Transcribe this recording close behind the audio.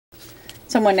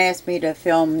Someone asked me to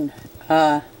film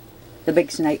the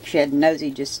big snake shed.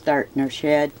 Nosy just starting her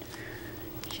shed.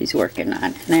 She's working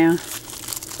on it now.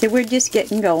 So we're just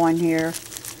getting going here.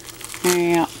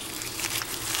 Yeah.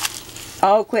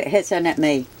 Oh, quit hissing at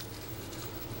me.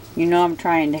 You know I'm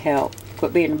trying to help.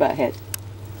 Quit being a butthead.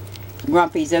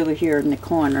 Grumpy's over here in the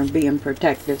corner being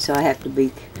protective, so I have to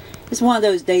be... It's one of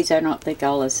those days I don't think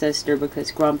I'll assist her because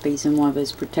Grumpy's in one of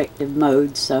his protective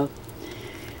modes, so...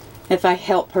 If I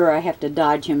help her, I have to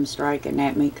dodge him striking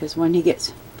at me, because when he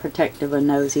gets protective of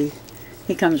Nosy,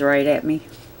 he comes right at me.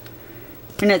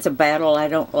 And it's a battle I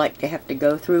don't like to have to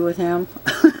go through with him.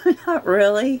 Not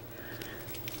really.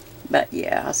 But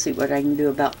yeah, I'll see what I can do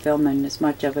about filming as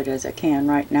much of it as I can.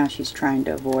 Right now she's trying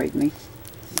to avoid me.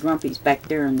 Grumpy's back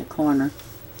there in the corner.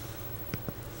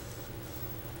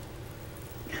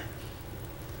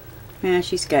 Yeah,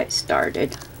 she's got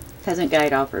started. Hasn't got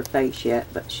it off her face yet,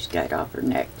 but she's got it off her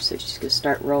neck, so she's going to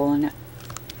start rolling it.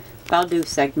 I'll do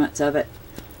segments of it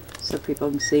so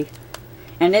people can see.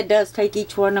 And it does take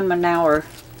each one of them an hour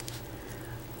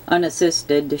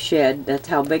unassisted to shed. That's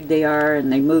how big they are,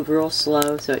 and they move real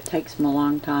slow, so it takes them a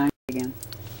long time. Again,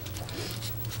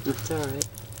 that's alright.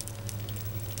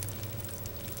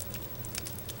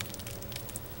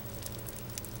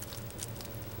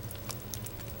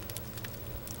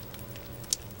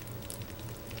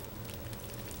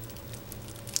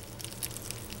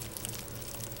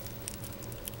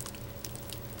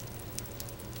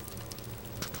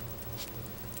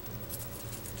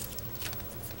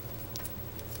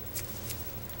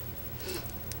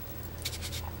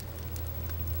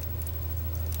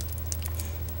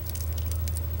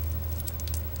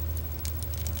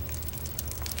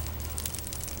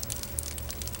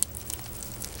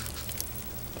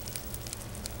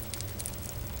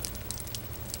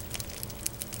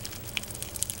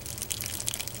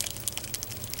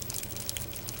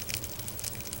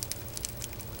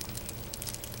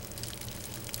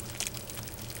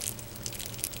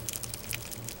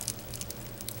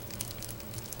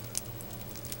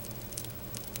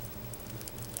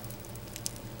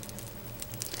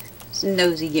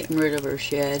 Nosy getting rid of her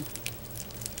shed.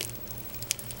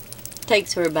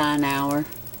 Takes her about an hour.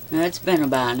 Now, it's been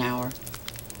about an hour.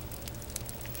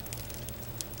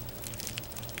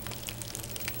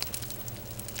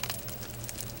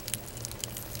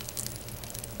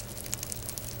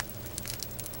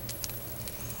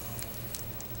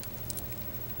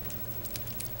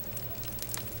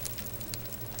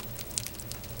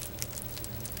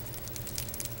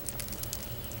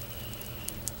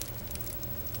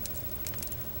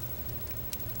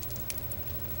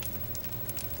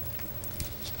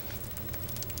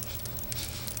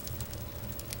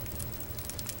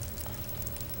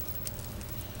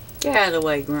 Get out of the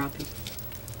way, Grumpy.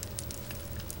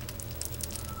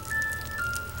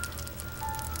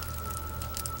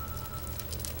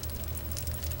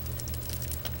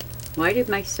 Why did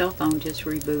my cell phone just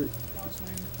reboot?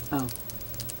 Oh.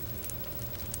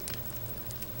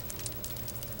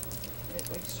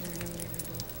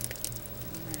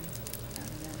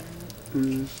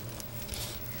 Mm.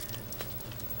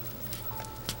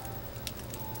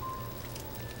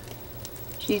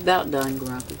 She's about done,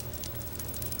 Grumpy.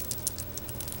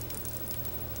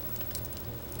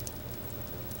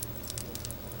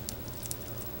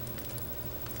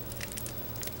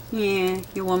 Yeah,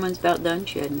 your woman's about done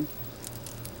shedding.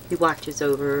 He watches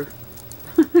over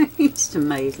her. He's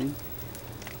amazing.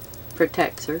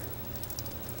 Protects her.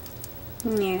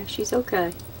 Yeah, she's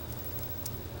okay.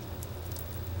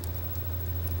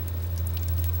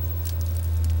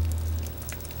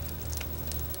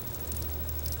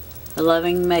 A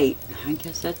loving mate. I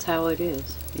guess that's how it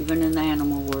is, even in the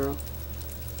animal world.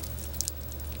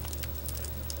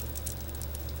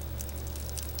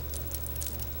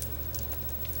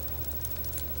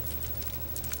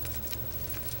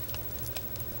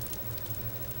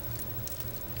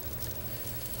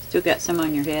 Still got some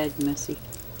on your head, Missy.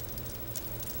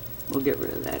 We'll get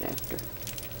rid of that after.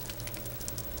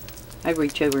 I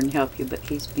reach over and help you, but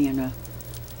he's being a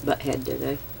butthead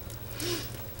today.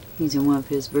 He's in one of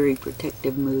his very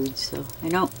protective moods, so I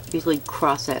don't usually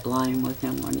cross that line with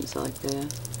him when he's like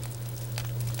that.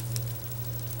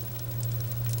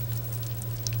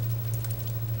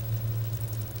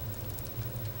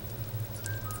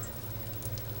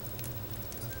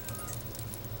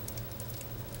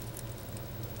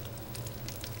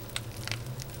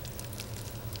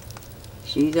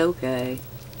 She's okay.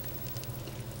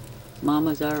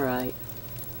 Mama's alright.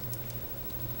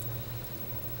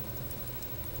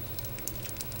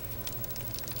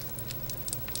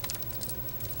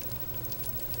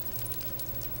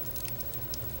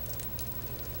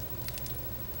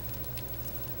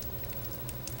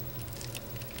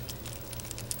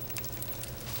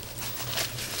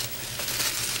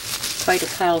 quite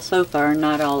a pile so far,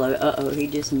 not all of it. Uh-oh, he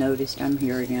just noticed I'm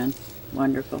here again.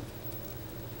 Wonderful.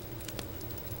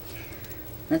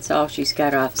 That's all she's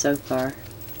got off so far.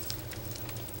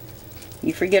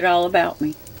 You forget all about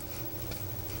me.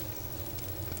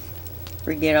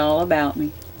 Forget all about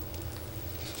me.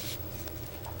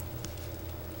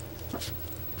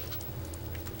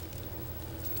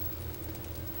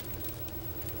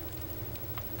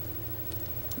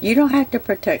 You don't have to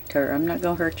protect her. I'm not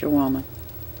going to hurt your woman.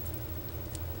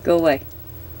 Go away.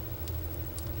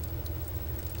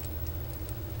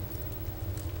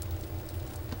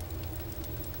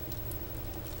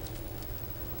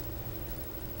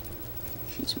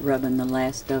 She's rubbing the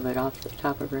last of it off the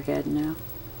top of her head now.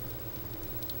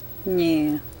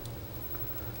 Yeah.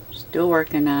 Still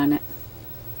working on it.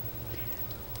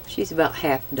 She's about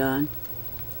half done.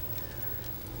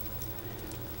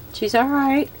 She's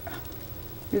alright.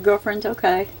 Your girlfriend's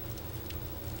okay.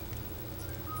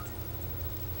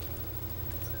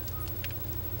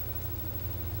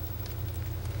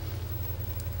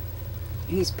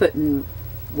 He's putting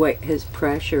putting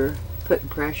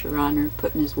pressure on her,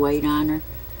 putting his weight on her.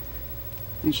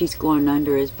 And she's going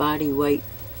under his body weight.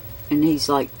 And he's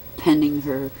like pinning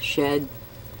her shed.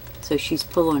 So she's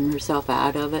pulling herself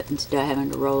out of it instead of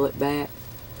having to roll it back.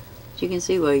 But you can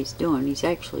see what he's doing. He's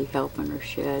actually helping her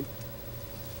shed.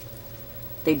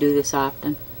 They do this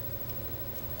often.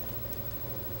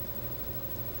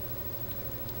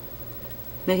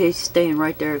 But he's staying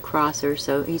right there across her,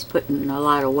 so he's putting a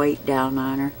lot of weight down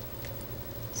on her.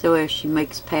 So as she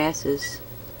makes passes,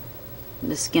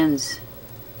 the skin's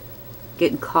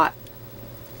getting caught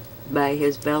by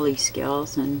his belly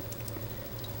scales, and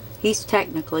he's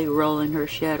technically rolling her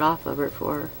shed off of her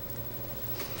for her.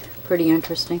 Pretty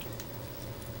interesting.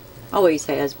 Always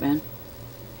has been.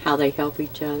 How they help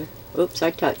each other. Oops,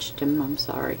 I touched him. I'm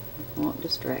sorry. I won't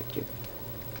distract you.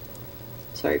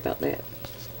 Sorry about that.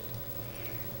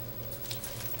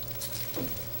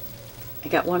 I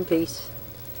got one piece.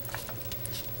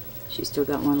 She's still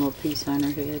got one little piece on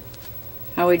her head.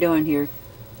 How are we doing here?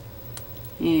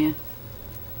 Yeah.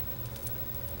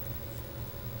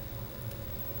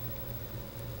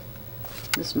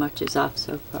 This much is off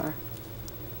so far.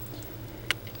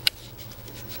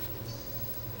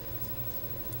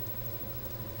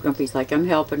 Grumpy's like, I'm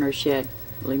helping her shed.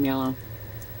 Leave me alone.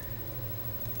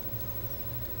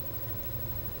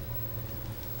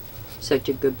 Such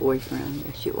a good boyfriend.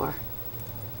 Yes, you are.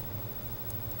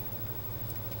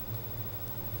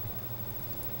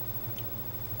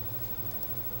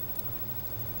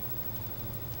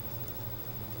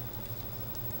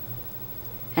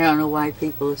 I don't know why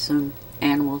people assume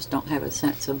animals don't have a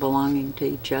sense of belonging to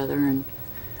each other and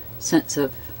sense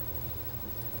of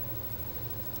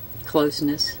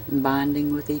closeness and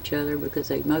bonding with each other, because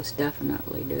they most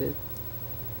definitely do.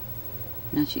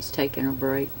 Now she's taking a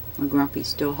break. And Grumpy's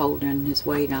still holding his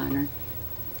weight on her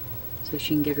so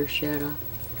she can get her shed off.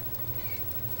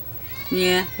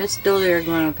 Yeah, it's still there,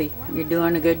 Grumpy. You're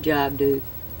doing a good job, dude.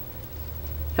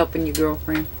 Helping your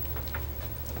girlfriend.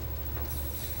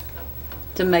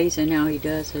 It's amazing how he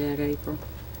does that, April.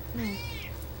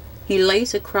 He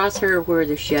lays across her where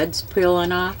the shed's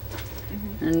peeling off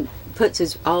and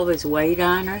puts all of his weight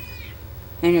on her,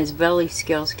 and his belly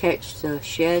scales catch the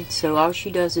shed, so all she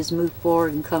does is move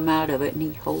forward and come out of it, and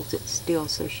he holds it still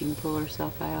so she can pull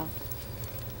herself out.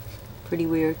 Pretty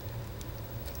weird.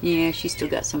 Yeah, she's still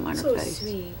got some on her face.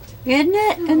 Sweet. Isn't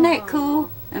it? Isn't that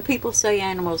cool? And people say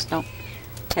animals don't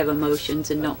have emotions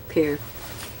and don't care.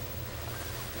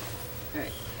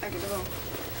 Alright, I gotta go.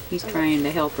 He's trying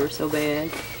to help her so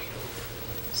bad.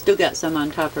 Still got some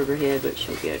on top of her head, but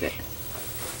she'll get it.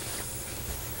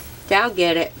 I'll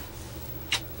get it.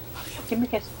 Give me a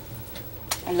kiss.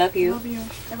 I love you. Love you.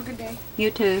 Have a good day.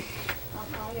 You too. I'll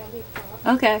call you later.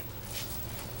 Okay.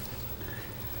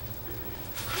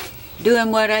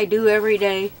 Doing what I do every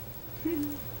day.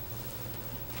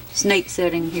 Snake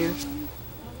sitting here.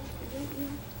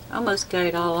 Almost got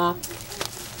it all off.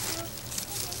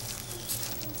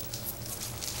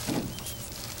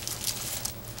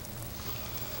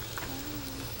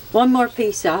 One more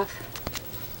piece off.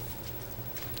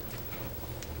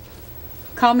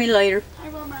 Call me later. I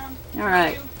will, Mom. All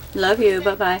right. Love you.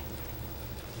 Bye-bye.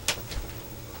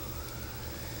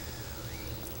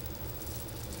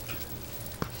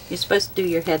 You're supposed to do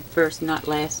your head first, not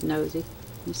last, Nosy.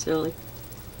 You silly.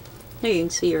 There you can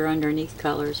see her underneath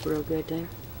colors real good there.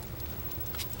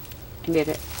 I get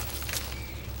it.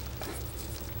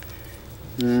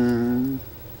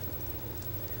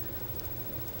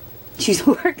 She's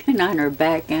working on her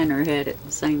back and her head at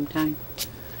the same time.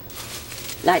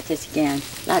 Light the skin.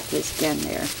 Light the skin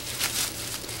there.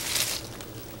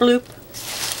 Bloop.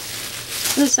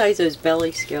 The size of his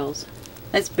belly scales.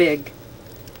 That's big.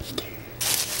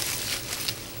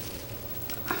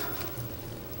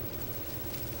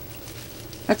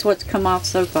 That's what's come off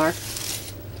so far.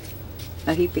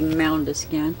 A heaping mound of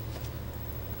skin.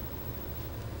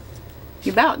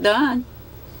 You're about done.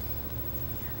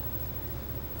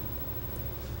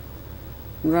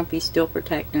 Grumpy's still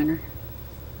protecting her.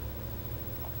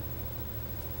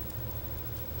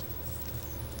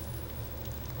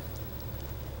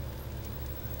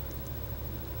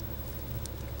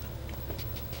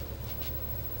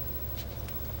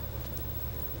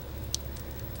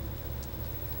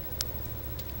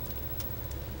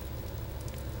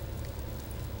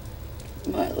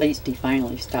 Well, at least he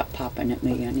finally stopped popping at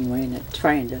me anyway and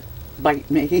trying to bite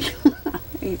me.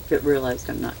 He realized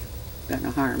I'm not going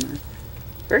to harm her.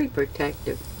 Very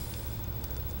protective.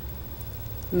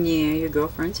 Yeah, your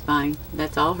girlfriend's fine.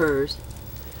 That's all hers.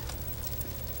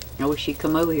 I wish she'd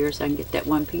come over here so I can get that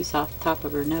one piece off the top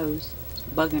of her nose. It's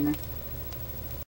bugging her.